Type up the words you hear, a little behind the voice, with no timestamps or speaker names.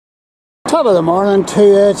Top of the morning to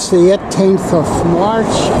you. It's the 18th of March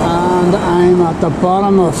and I'm at the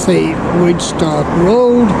bottom of the Woodstock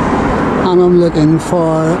Road and I'm looking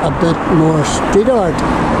for a bit more street art.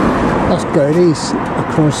 That's Gertie's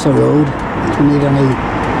across the road. If you need any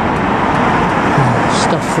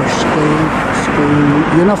stuff for school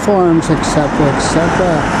uniforms, etc, etc.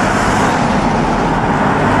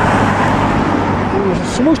 There's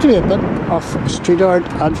supposed to be a bit of street art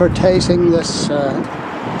advertising this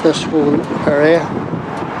this whole area. I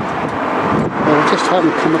just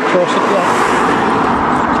haven't come across it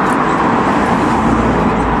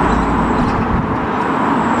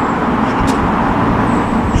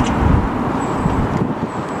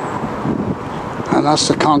yet. And that's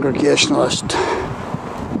the Congregationalist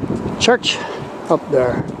Church up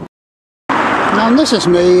there. Now this is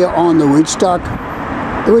me on the Woodstock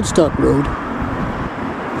Road.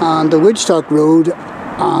 And the Woodstock Road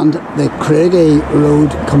and the Cregagh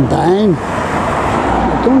Road combine.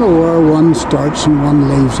 I don't know where one starts and one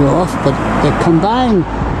leaves off, but they combine,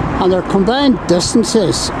 and their combined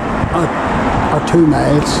distances are 2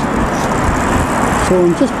 miles. So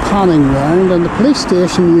I'm just panning round, and the police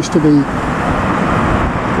station used to be,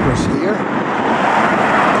 it was here.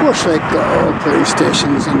 Of course, like all police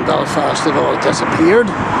stations in Belfast, they've all disappeared.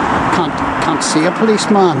 Can't see a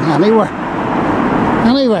policeman anywhere.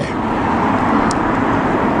 Anyway.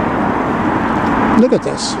 Look at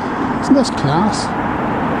this. Isn't this class?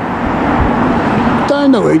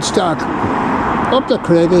 Down the Woodstock. Up the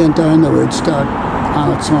Cregagh and down the Woodstock.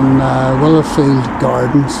 And it's on Willowfield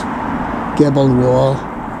Gardens. Gable wall.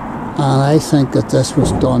 And I think that this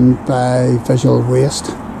was done by Visual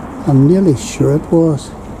Waste. I'm nearly sure it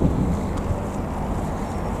was.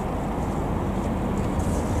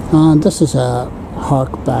 And this is a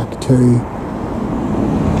hark back to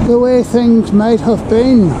the way things might have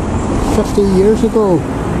been 50 years ago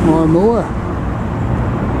or more.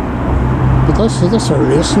 But this is a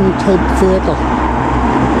racing type vehicle.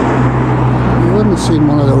 You wouldn't have seen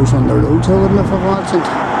one of those on the roads, I wouldn't have imagined.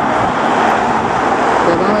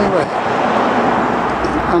 But anyway,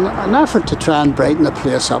 an effort to try and brighten the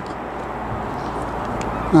place up.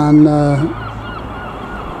 And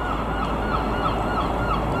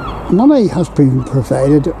money has been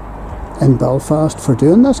provided in Belfast for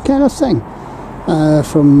doing this kind of thing.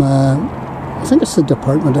 From I think it's the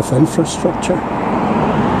Department of Infrastructure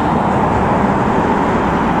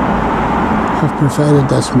have provided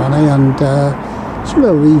this money, and sort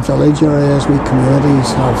of wee village areas, wee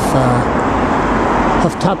communities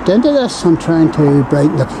have tapped into this and trying to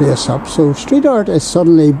brighten the place up. So street art is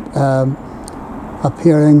suddenly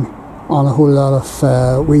appearing on a whole lot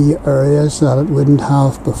of wee areas that it wouldn't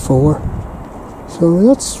have before. So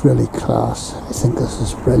that's really class. I think this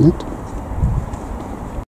is brilliant.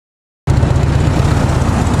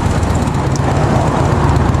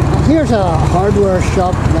 Here's a hardware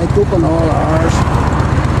shop, like open all hours,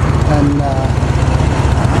 and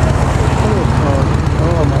what do you call it?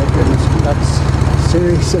 Oh my goodness, that's a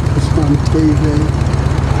series that was on TV,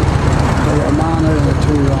 by a man or the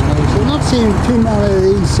two runners. I've not seen too many of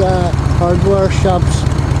these hardware shops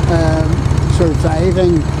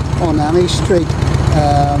surviving on any street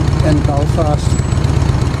in Belfast.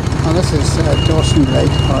 And this is Dawson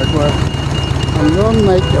Wright Hardware. And run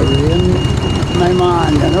like the rain, my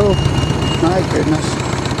man, you know, my goodness.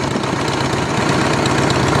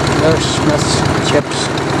 There's Smith's Chips.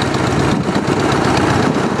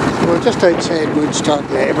 So we're just outside Woodstock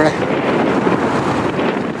Library.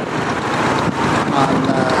 And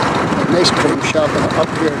a nice cream shop up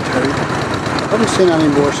here too. I haven't seen any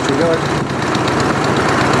more street art.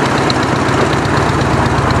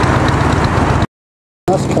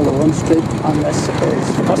 That's Killowan Street and this is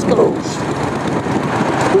Fusco's.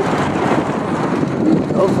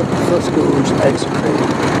 Of Fusco's ice cream,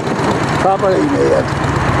 properly made.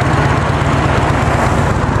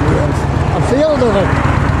 We have availed of it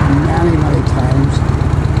many times,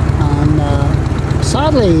 and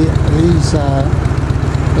sadly these a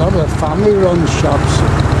lot of the family-run shops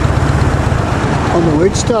on the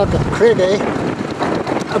Woodstock at Cregagh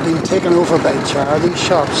have been taken over by charity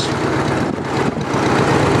shops.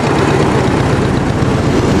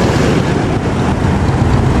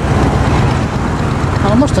 I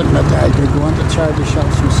must admit that I do go into charity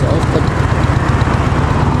shops myself, but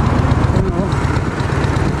you know,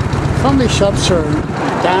 family shops are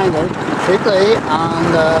dying out completely,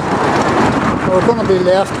 and we're going to be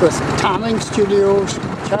left with tanning studios,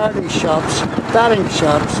 charity shops, betting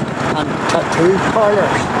shops, and tattoo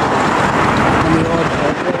parlours, and the odd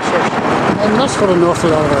hairdressers. And that's what an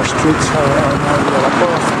awful lot of our streets are now made up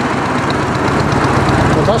of.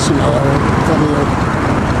 But that's another video.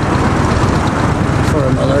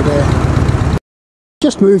 another day.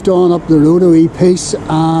 Just moved on up the road a wee piece,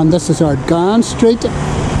 and this is our Glen Street.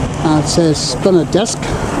 And it says spin a disc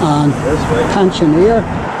and pensioner.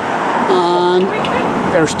 And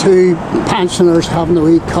there's two pensioners having a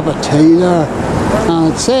wee cup of tea there.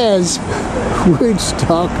 And it says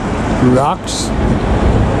Woodstock rocks.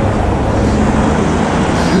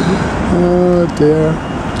 Oh dear,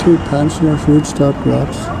 two pensioners, Woodstock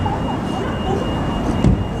rocks.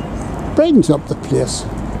 Brightens up the place, I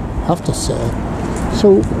have to say.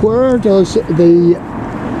 So where does the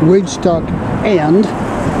Woodstock end?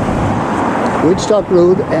 Woodstock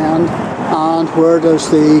Road end, and where does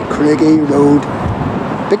the Cregagh Road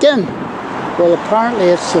begin? Well, apparently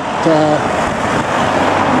it's at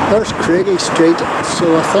there's Cregagh Street,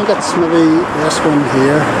 so I think it's maybe this one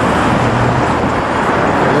here.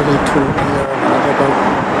 A little tour here a minute ago.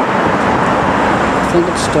 I think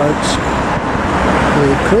it starts, the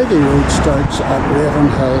Cregagh Road starts at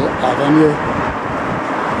Ravenhill Avenue.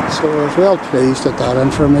 So I was well pleased at that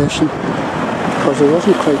information, because I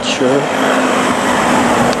wasn't quite sure.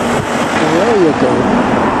 So there you go.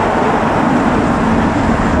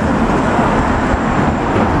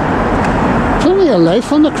 Plenty of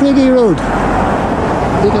life on the Cregagh Road.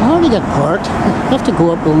 You can hardly get parked. You have to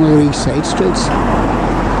go up one of these side streets.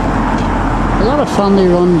 A lot of family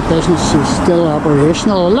run businesses still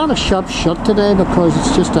operational. A lot of shops shut today because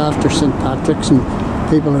it's just after St. Patrick's and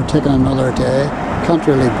people are taking another day. Can't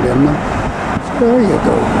really blame them. So there you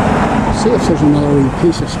go. See if there's another wee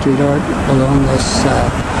piece of street art along this,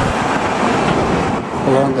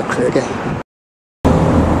 along the Cregagh.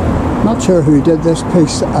 Not sure who did this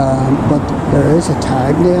piece, but there is a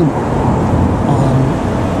tag name on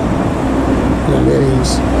the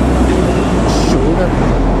lady's shoulder.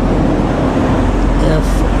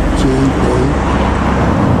 FGB.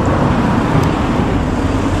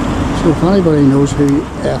 So if anybody knows who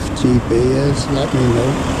FGB is, let me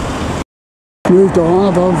know. Moved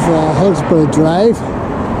on above Hillsborough Drive,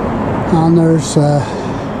 and there's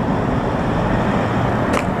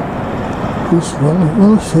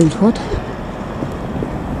Willowfield, what?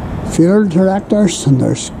 Funeral directors, and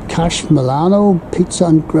there's Cash Milano, Pizza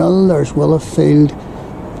and Grill, there's Willowfield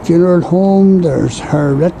Funeral Home, there's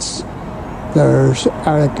Her Ritz, there's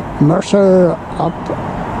Eric Mercer,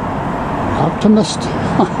 Optimist,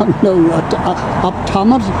 no,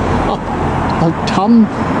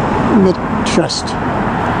 Optometrist. A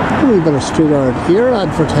wee bit of street art here,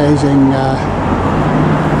 advertising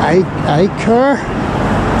eye care,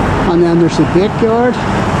 and then there's the backyard.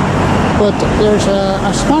 But there's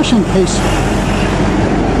a smashing piece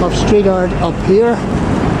of street art up here,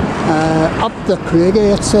 up the Creagh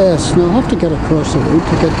it says. Now I'll have to get across the road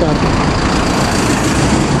to get that.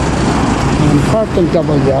 I'm parked in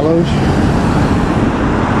double yellows,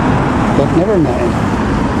 but never mind.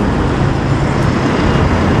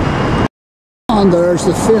 And there's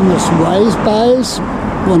the famous Wise Buys,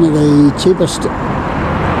 one of the cheapest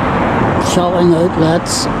shopping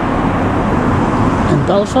outlets in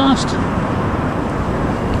Belfast.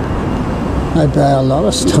 I buy a lot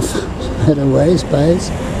of stuff at a Wise Buys.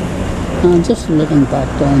 And just looking back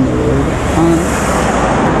down the road, and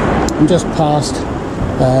I'm just past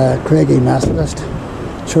Cregagh Methodist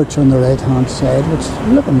Church on the right hand side, which is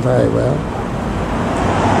looking very well.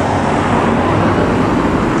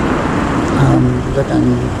 I'm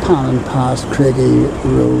looking, panning past Cregagh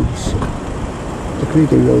Roads, the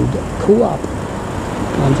Cregagh Road Co-op,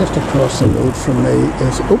 and just across the road from me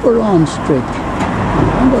is Oberon Street. I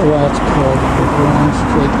wonder why it's called Oberon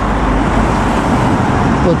Street.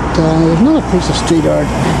 But there's another piece of street art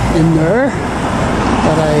in there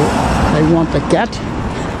that I want to get,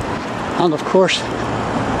 and of course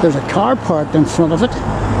there's a car parked in front of it,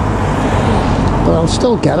 but I'll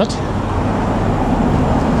still get it.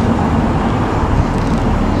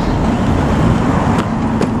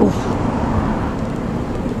 Oh.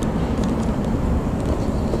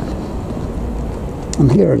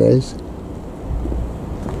 And here it is,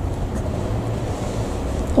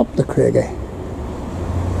 up the Creagh.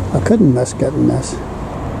 I couldn't miss getting this.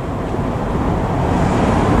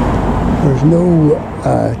 There's no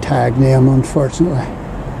tag name, unfortunately,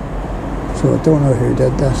 so I don't know who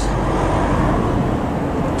did this.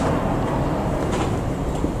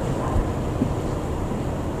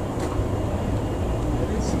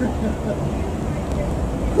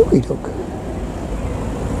 Okey doke.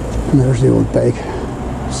 And there's the old bike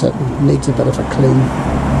sitting, needs a bit of a clean.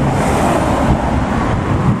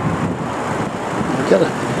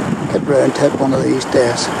 Get round to it one of these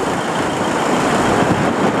days.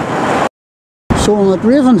 So I'm at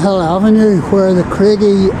Ravenhill Avenue, where the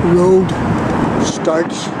Cregagh Road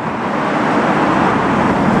starts.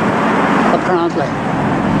 apparently.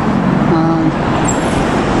 And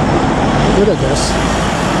look at this.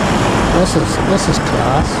 This is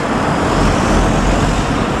class.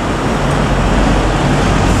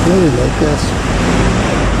 Really like this.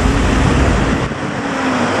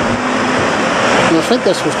 And I think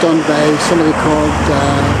this was done by somebody called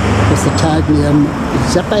with the tag name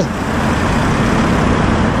Zippy,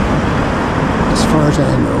 as far as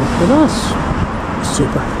I know. But that's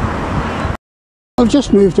super. I've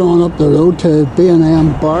just moved on up the road to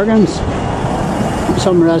B&M Bargains.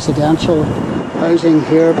 Some residential housing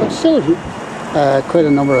here, but still quite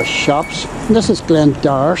a number of shops. And this is Glen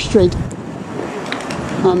Street.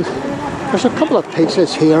 And there's a couple of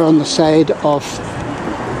pieces here on the side of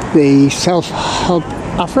the Self-Help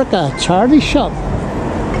Africa charity shop.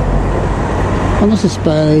 And this is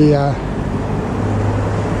by,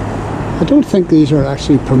 I don't think these are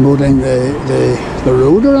actually promoting the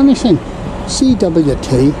road or anything.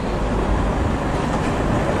 CWT.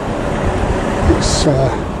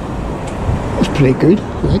 It's pretty good.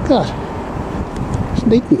 I like that. It's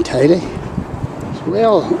neat and tidy. It's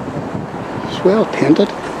well painted.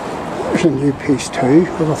 There's a new piece too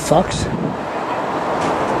with a fox.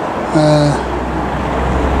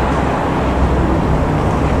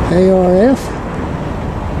 ARF.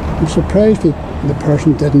 I'm surprised that the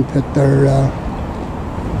person didn't put their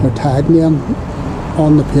tag name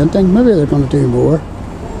on the painting. Maybe they're going to do more,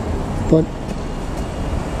 but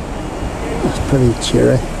that's pretty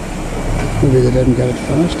cheery. Maybe they didn't get it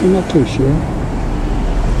finished, I'm not too sure.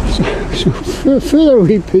 So further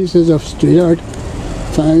wee pieces of street art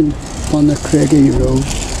found on the Cregagh Road.